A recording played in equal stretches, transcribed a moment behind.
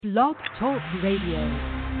Blog Talk Radio.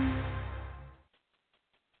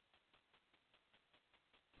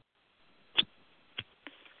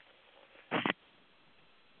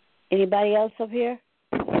 Anybody else up here?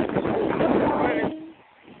 Morning.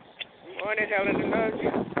 Morning, Helen and Lucy.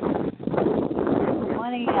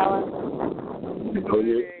 Morning, Helen.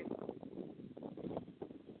 Morning.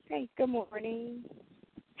 Hey, good morning.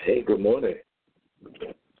 Hey, good morning.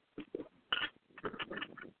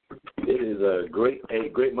 It is a great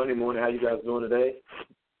Monday morning. How you guys doing today?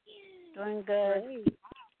 Doing good.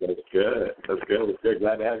 That's good. That's good.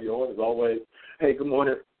 Glad to have you on as always. Hey, good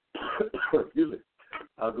morning. Excuse me.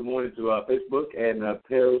 Good morning to Facebook and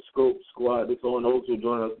Periscope Squad. This on those who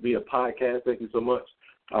join us via podcast. Thank you so much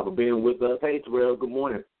for being with us. Hey, Terrell, good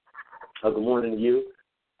morning. Good morning to you.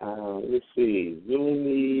 Let's see.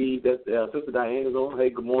 Sister Diane is on. Hey,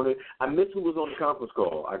 good morning. I missed who was on the conference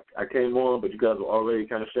call. I came on, but you guys were already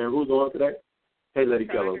kind of sharing who's on today. Hey, Lady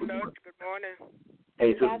Keller. Good morning. Good morning.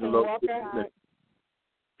 Hey, Sister Walker.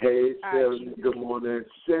 Hey, Sarah. Good morning.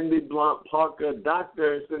 Cindy Blunt Parker.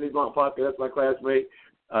 Dr. Cindy Blunt Parker. That's my classmate.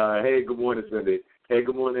 Hey, good morning, Cindy. Hey,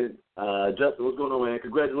 good morning. Justin, what's going on, man?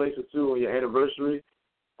 Congratulations, too, on your anniversary.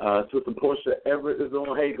 Sister Portia Everett is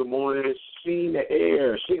on. Hey, good morning. Sheena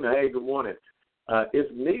Air. Sheena, hey, good morning.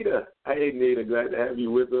 It's Nita. Hey, Nita, glad to have you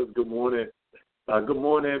with us. Good morning. Good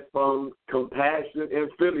morning from Compassion in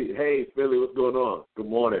Philly. Hey, Philly, what's going on? Good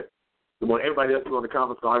morning. Good morning. Everybody else is on the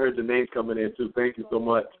conference call. I heard your names coming in, too. Thank you so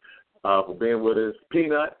much for being with us.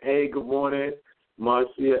 Peanut, hey, good morning.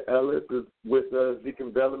 Marcia Ellis is with us. Deacon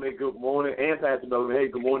Bellamy, good morning. And Pastor Bellamy, hey,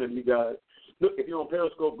 good morning, you guys. Look, if you're on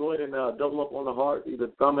Periscope, go ahead and double up on the heart. Either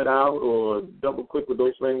thumb it out or double click with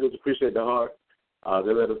those fingers. Appreciate the heart.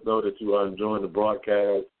 They let us know that you are enjoying the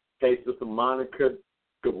broadcast. Hey, Sister Monica,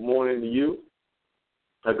 good morning to you.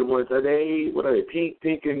 Good morning today. What are they? Pink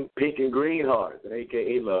and green hearts, and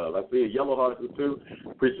AKA love. I see yellow hearts too.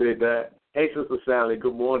 Appreciate that. Hey, Sister Sally,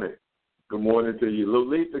 good morning. Good morning to you.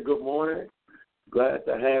 Lolita, good morning. Glad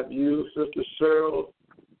to have you. Sister Cheryl,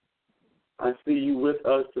 I see you with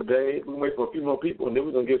us today. We'll wait for a few more people, and then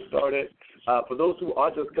we're going to get started. For those who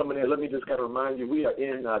are just coming in, let me just kind of remind you, we are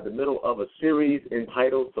in the middle of a series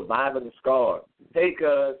entitled Surviving the Scars. Hey,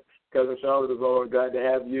 Cousin Charlotte is on. Glad to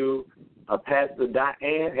have you. Pastor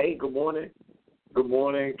Diane, hey, good morning. Good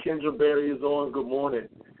morning. Kendra Berry is on. Good morning.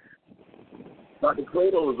 Dr.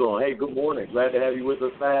 Cradle is on. Hey, good morning. Glad to have you with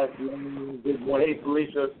us fast. Good morning. Hey,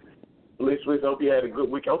 Felicia, I hope you had a good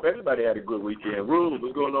week. I hope everybody had a good weekend. Rules,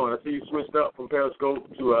 what's going on? I see you switched up from Periscope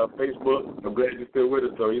to Facebook. I'm glad you're still with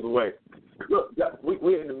us, though, either way. Look,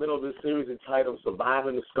 we're in the middle of this series entitled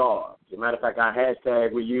Surviving the Scars. As a matter of fact, our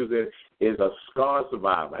hashtag we use it is a scar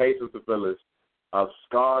survivor. Hey, Sister Phyllis, a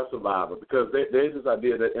scar survivor. Because there's this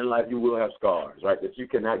idea that in life you will have scars, right, that you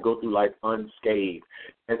cannot go through life unscathed.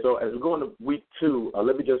 And so as we go into week 2,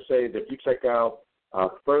 let me just say that if you check out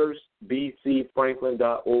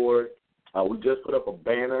firstbcfranklin.org, we just put up a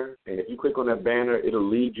banner, and if you click on that banner, it'll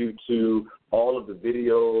lead you to all of the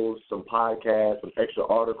videos, some podcasts, some extra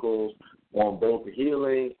articles on both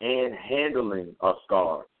healing and handling of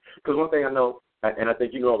scars. Because one thing I know, and I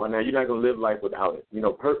think you know it by now, you're not going to live life without it. You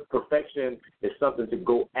know, perfection is something to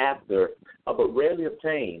go after, but rarely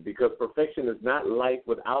obtained, because perfection is not life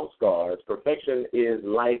without scars. Perfection is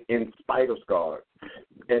life in spite of scars.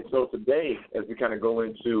 And so today, as we kind of go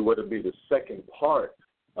into what will be the second part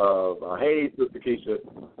of, hey, Sister Keisha,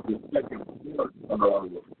 the second part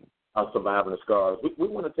of Surviving the Scars, we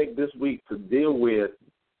want to take this week to deal with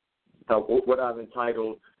what I've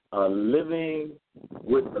entitled Living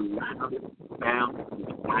with the Loud Sound of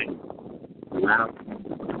Silence.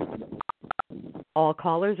 All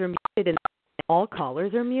callers are muted.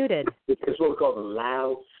 It's what we call the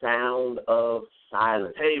loud sound of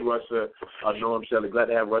silence. Hey, Russia, Norm Shelley, glad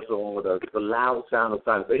to have Russia on with us. The loud sound of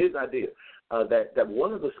silence. So here's the idea. That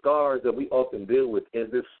one of the scars that we often deal with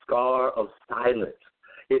is this scar of silence.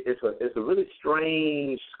 It's a really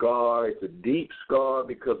strange scar. It's a deep scar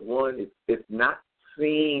because, one, it's not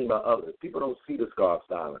seen by others. People don't see the scar of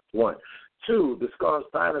silence, one. Two, the scar of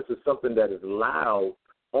silence is something that is loud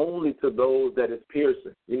only to those that is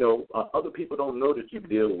piercing. You know, other people don't know that you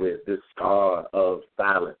deal with this scar of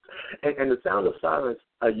silence. And the sound of silence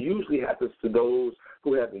usually happens to those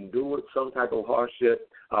who have endured some type of hardship,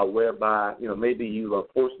 whereby, you know, maybe you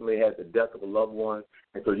unfortunately had the death of a loved one,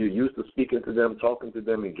 and so you're used to speaking to them, talking to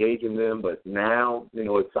them, engaging them, but now, you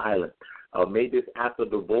know, it's silent. Maybe it's after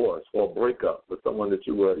divorce or breakup with someone that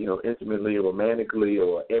you were, you know, intimately or romantically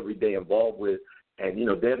or every day involved with, and, you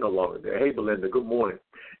know, they're no longer there. Hey, Belinda, good morning.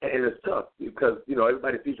 And it's tough because, you know,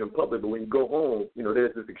 everybody sees you in public, but when you go home, you know,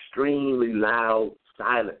 there's this extremely loud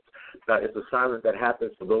silence. It's a silence that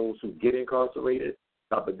happens for those who get incarcerated.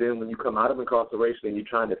 But then when you come out of incarceration and you're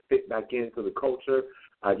trying to fit back into the culture,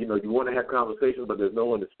 you want to have conversations, but there's no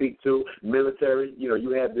one to speak to. Military,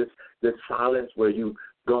 you have this silence where you've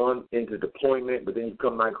gone into deployment, but then you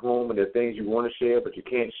come back home and there are things you want to share, but you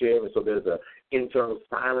can't share, and so there's an internal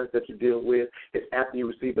silence that you deal with. It's after you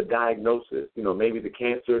receive a diagnosis. Maybe the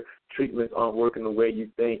cancer treatments aren't working the way you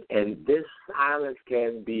think, and this silence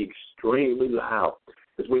can be extremely loud.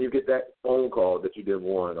 It's when you get that phone call that you didn't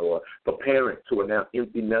want, or for parents who are now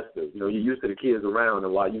empty nesters. You're used to the kids around,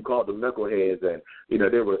 and while you called them knuckleheads and,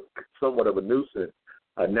 they were somewhat of a nuisance,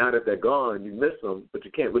 now that they're gone, you miss them, but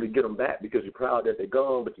you can't really get them back because you're proud that they're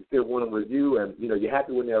gone, but you still want them with you, and, you're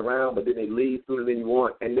happy when they're around, but then they leave sooner than you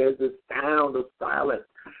want, and there's this sound of silence.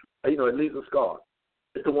 It leaves a scar.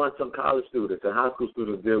 It's the one some college students and high school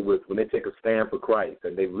students deal with when they take a stand for Christ,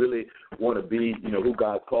 and they really want to be, who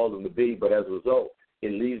God's called them to be, but as a result,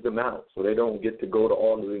 it leaves them out, so they don't get to go to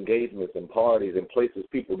all the engagements and parties and places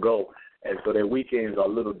people go, and so their weekends are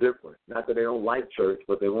a little different. Not that they don't like church,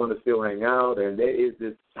 but they want to still hang out, and there is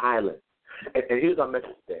this silence. And here's our message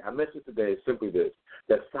today. Our message today is simply this,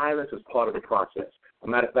 that silence is part of the process. As a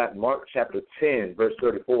matter of fact, Mark chapter 10, verse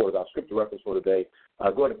 34 is our scripture reference for today.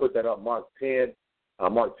 Go ahead and put that up, Mark 10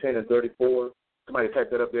 and 34. Somebody type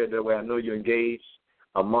that up there, that way I know you're engaged.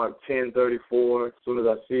 Mark 10:34. As soon as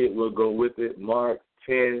I see it, we'll go with it. Mark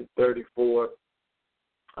 10:34.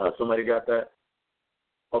 Somebody got that?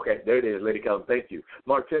 Okay, there it is, Lady Calvin. Thank you.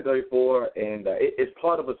 Mark 10:34, and it's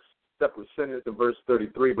part of a separate sentence in verse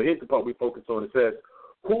 33, but here's the part we focus on. It says,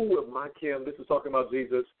 who will mock him? This is talking about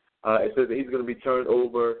Jesus. It says that he's going to be turned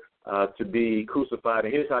over to be crucified,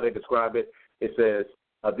 and here's how they describe it. It says,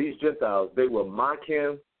 these Gentiles, they will mock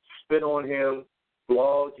him, spit on him,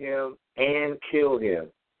 flog him, and kill him,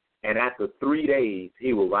 and after 3 days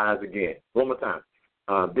he will rise again. One more time.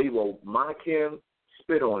 They will mock him,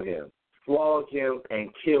 spit on him, flog him, and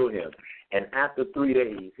kill him, and after 3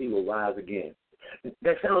 days he will rise again.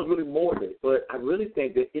 That sounds really morbid, but I really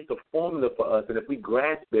think that it's a formula for us, and if we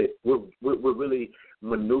grasp it, we'll really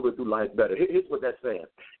maneuver through life better. Here's what that's saying.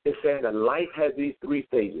 It's saying that life has these three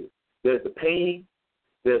stages. There's the pain,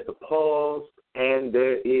 there's the pause, and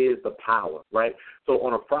there is the power, right? So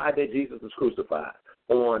on a Friday, Jesus is crucified.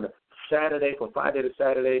 On Saturday, from Friday to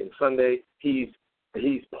Saturday and Sunday, he's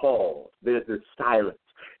paused. There's this silence.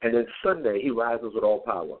 And then Sunday, he rises with all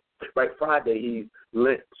power. Right? Friday, he's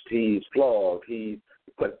lynched, he's flogged, he's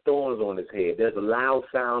put thorns on his head. There's a loud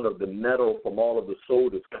sound of the metal from all of the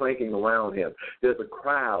soldiers clanking around him. There's a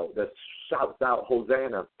crowd that shouts out,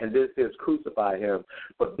 Hosanna, and this says, crucify him.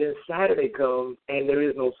 But then Saturday comes, and there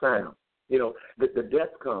is no sound. The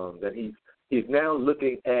death comes, and he's now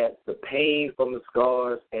looking at the pain from the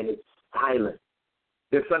scars, and it's silent.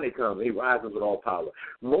 Then Sunday comes, and he rises with all power.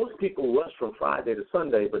 Most people rush from Friday to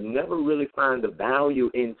Sunday, but never really find the value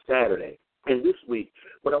in Saturday. And this week,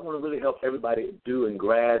 what I want to really help everybody do and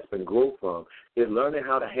grasp and grow from is learning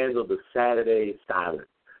how to handle the Saturday silence,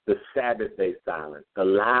 the Sabbath day silence, the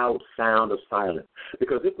loud sound of silence.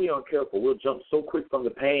 Because if we aren't careful, we'll jump so quick from the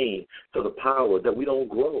pain to the power that we don't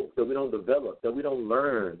grow, that we don't develop, that we don't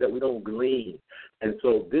learn, that we don't glean. And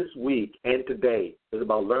so this week and today is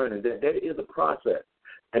about learning that there is a process.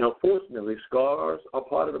 And unfortunately, scars are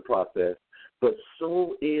part of the process, but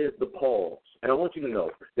so is the pause. And I want you to know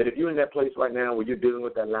that if you're in that place right now where you're dealing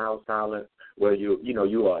with that loud silence, where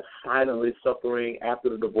you are silently suffering after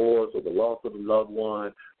the divorce or the loss of a loved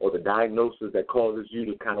one or the diagnosis that causes you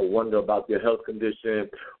to kind of wonder about your health condition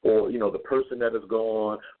or, the person that is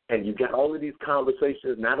gone, and you got all of these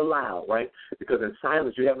conversations not aloud, right? Because in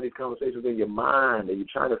silence you're having these conversations in your mind and you're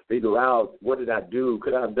trying to figure out, what did I do?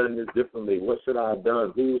 Could I have done this differently? What should I have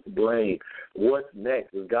done? Who's to blame? What's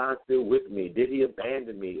next? Is God still with me? Did he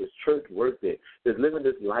abandon me? Is church worth it? Is living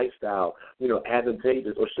this lifestyle,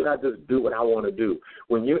 advantageous? Or should I just do what I want to do?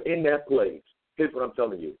 When you're in that place, here's what I'm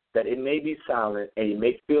telling you, that it may be silent and you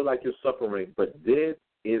may feel like you're suffering, but this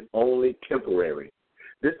is only temporary.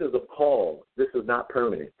 This is a pause. This is not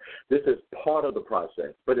permanent. This is part of the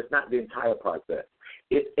process, but it's not the entire process.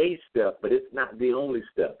 It's a step, but it's not the only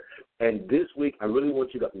step. And this week, I really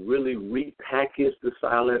want you to really repackage the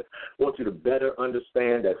silence. I want you to better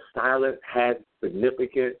understand that silence has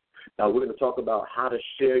significance. Now, we're going to talk about how to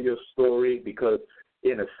share your story, because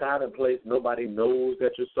in a silent place, nobody knows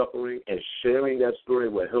that you're suffering, and sharing that story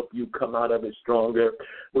will help you come out of it stronger.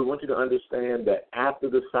 We want you to understand that after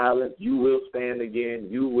the silence, you will stand again,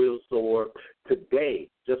 you will soar. Today,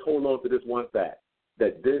 just hold on to this one fact,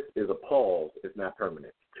 that this is a pause, it's not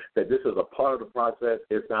permanent. That this is a part of the process,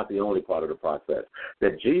 it's not the only part of the process.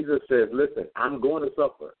 That Jesus says, listen, I'm going to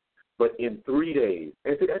suffer, but in 3 days.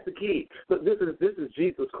 And see, that's the key. So this is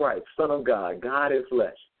Jesus Christ, Son of God, God in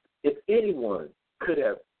flesh. If anyone could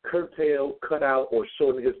have curtailed, cut out, or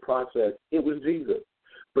shortened his process, it was Jesus.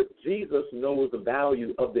 But Jesus knows the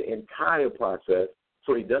value of the entire process,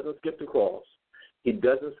 so he doesn't skip the cross. He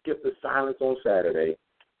doesn't skip the silence on Saturday,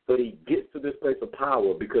 but he gets to this place of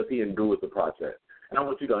power because he endures the process. And I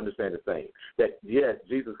want you to understand the thing, that, yes,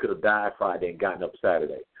 Jesus could have died Friday and gotten up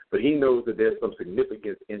Saturday, but he knows that there's some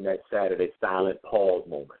significance in that Saturday silent pause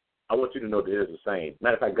moment. I want you to know that there's the same.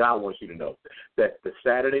 Matter of fact, God wants you to know that the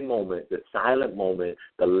Saturday moment, the silent moment,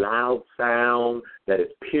 the loud sound that is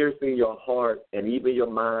piercing your heart and even your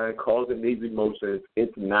mind, causing these emotions,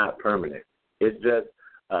 it's not permanent. It's just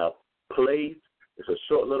a place. It's a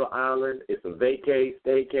short little island. It's a vacay,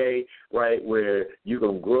 staycay, right, where you're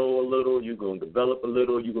going to grow a little, you're going to develop a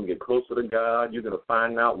little, you're going to get closer to God, you're going to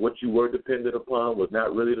find out what you were dependent upon was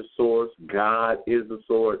not really the source. God is the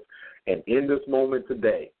source. And in this moment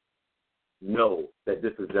today, know that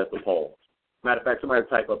this is just a pause. Matter of fact, somebody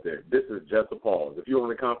type up there, this is just a pause. If you're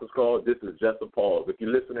on a conference call, this is just a pause. If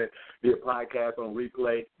you're listening via podcast on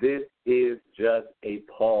replay, this is just a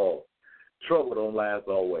pause. Trouble don't last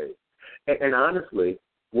always. And honestly,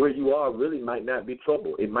 where you are really might not be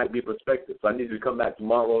trouble. It might be perspective. So I need you to come back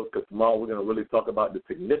tomorrow, because tomorrow we're going to really talk about the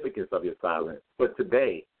significance of your silence. But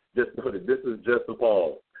today, just know that this is just a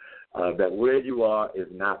pause, that where you are is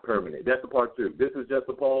not permanent. That's the part two. This is just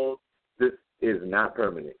a pause. This is not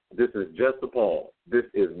permanent. This is just a pause. This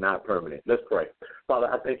is not permanent. Let's pray.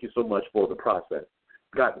 Father, I thank you so much for the process.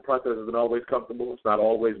 God, the process isn't always comfortable. It's not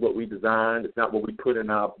always what we designed. It's not what we put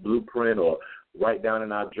in our blueprint or write down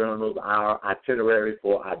in our journals, our itinerary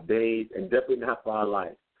for our days, and definitely not for our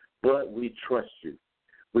life. But we trust you.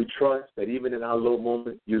 We trust that even in our low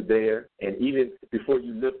moments, you're there, and even before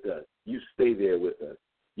you lift us, you stay there with us.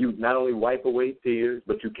 You not only wipe away tears,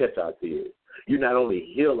 but you catch our tears. You not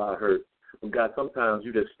only heal our hurt, but God, sometimes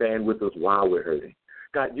you just stand with us while we're hurting.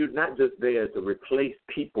 God, you're not just there to replace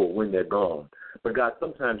people when they're gone, but God,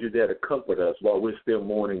 sometimes you're there to comfort us while we're still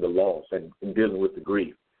mourning the loss and dealing with the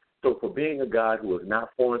grief. So for being a God who is not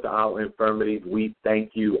foreign to our infirmities, we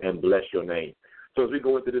thank you and bless your name. So as we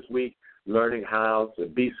go into this week, learning how to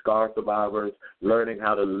be scar survivors, learning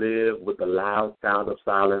how to live with the loud sound of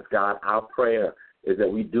silence, God, our prayer is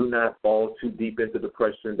that we do not fall too deep into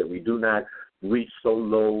depression, that we do not reach so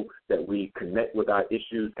low that we connect with our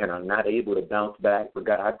issues and are not able to bounce back. But,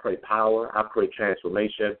 God, I pray power. I pray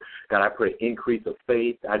transformation. God, I pray increase of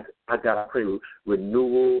faith. God, I pray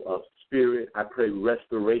renewal of spirit. I pray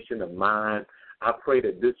restoration of mind. I pray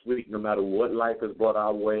that this week, no matter what life has brought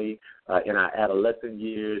our way in our adolescent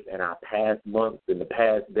years and our past months and the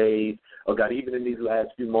past days, oh God, even in these last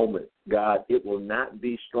few moments, God, it will not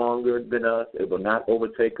be stronger than us. It will not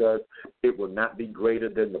overtake us. It will not be greater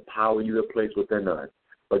than the power you have placed within us.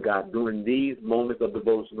 But God, during these moments of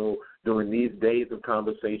devotional, during these days of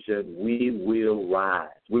conversation, we will rise.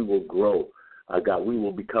 We will grow. God, we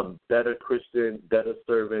will become better Christians, better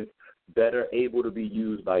servants, better able to be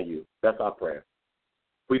used by you. That's our prayer.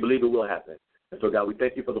 We believe it will happen. And so, God, we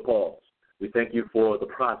thank you for the pause. We thank you for the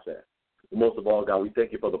process. Most of all, God, we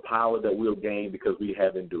thank you for the power that we'll gain because we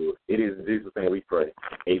have endured. It is in Jesus' name we pray.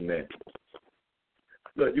 Amen.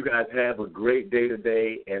 Look, you guys have a great day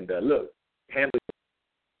today. And, look, handle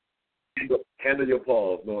your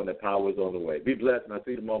pause knowing that power is on the way. Be blessed, and I'll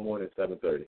see you tomorrow morning at 7:30.